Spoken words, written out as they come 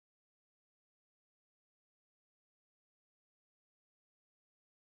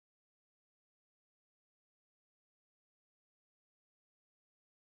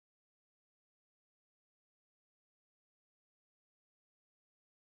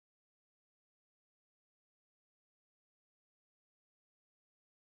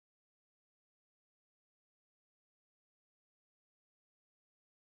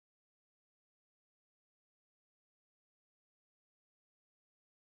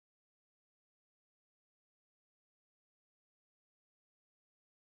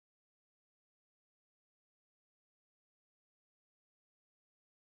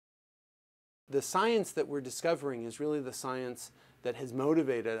the science that we're discovering is really the science that has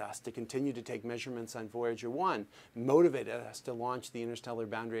motivated us to continue to take measurements on Voyager 1, motivated us to launch the Interstellar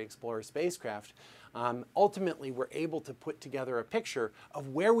Boundary Explorer spacecraft. Ultimately, we're able to put together a picture of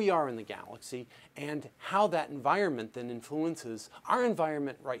where we are in the galaxy and how that environment then influences our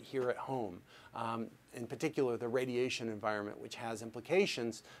environment right here at home. In particular, the radiation environment, which has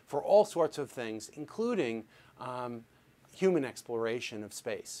implications for all sorts of things, including human exploration of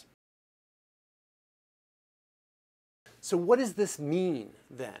space. So what does this mean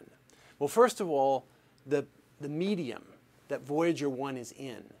then? Well, first of all, the medium that Voyager 1 is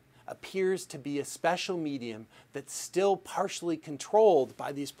in appears to be a special medium that's still partially controlled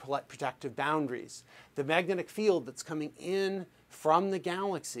by these protective boundaries. The magnetic field that's coming in from the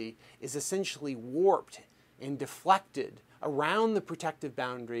galaxy is essentially warped and deflected around the protective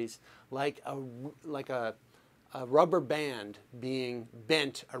boundaries like a rubber band being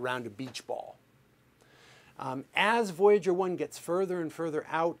bent around a beach ball. As Voyager 1 gets further and further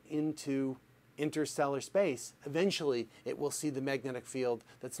out into interstellar space, eventually it will see the magnetic field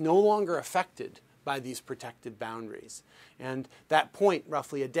that's no longer affected by these protected boundaries. And that point,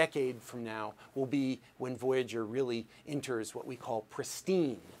 roughly a decade from now, will be when Voyager really enters what we call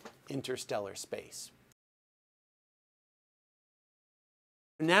pristine interstellar space.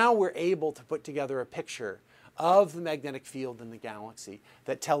 Now we're able to put together a picture of the magnetic field in the galaxy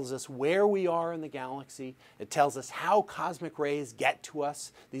that tells us where we are in the galaxy. It tells us how cosmic rays get to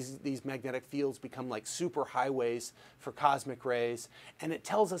us. These magnetic fields become like superhighways for cosmic rays. And it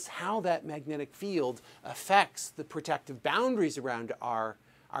tells us how that magnetic field affects the protective boundaries around our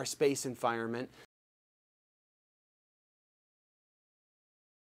space environment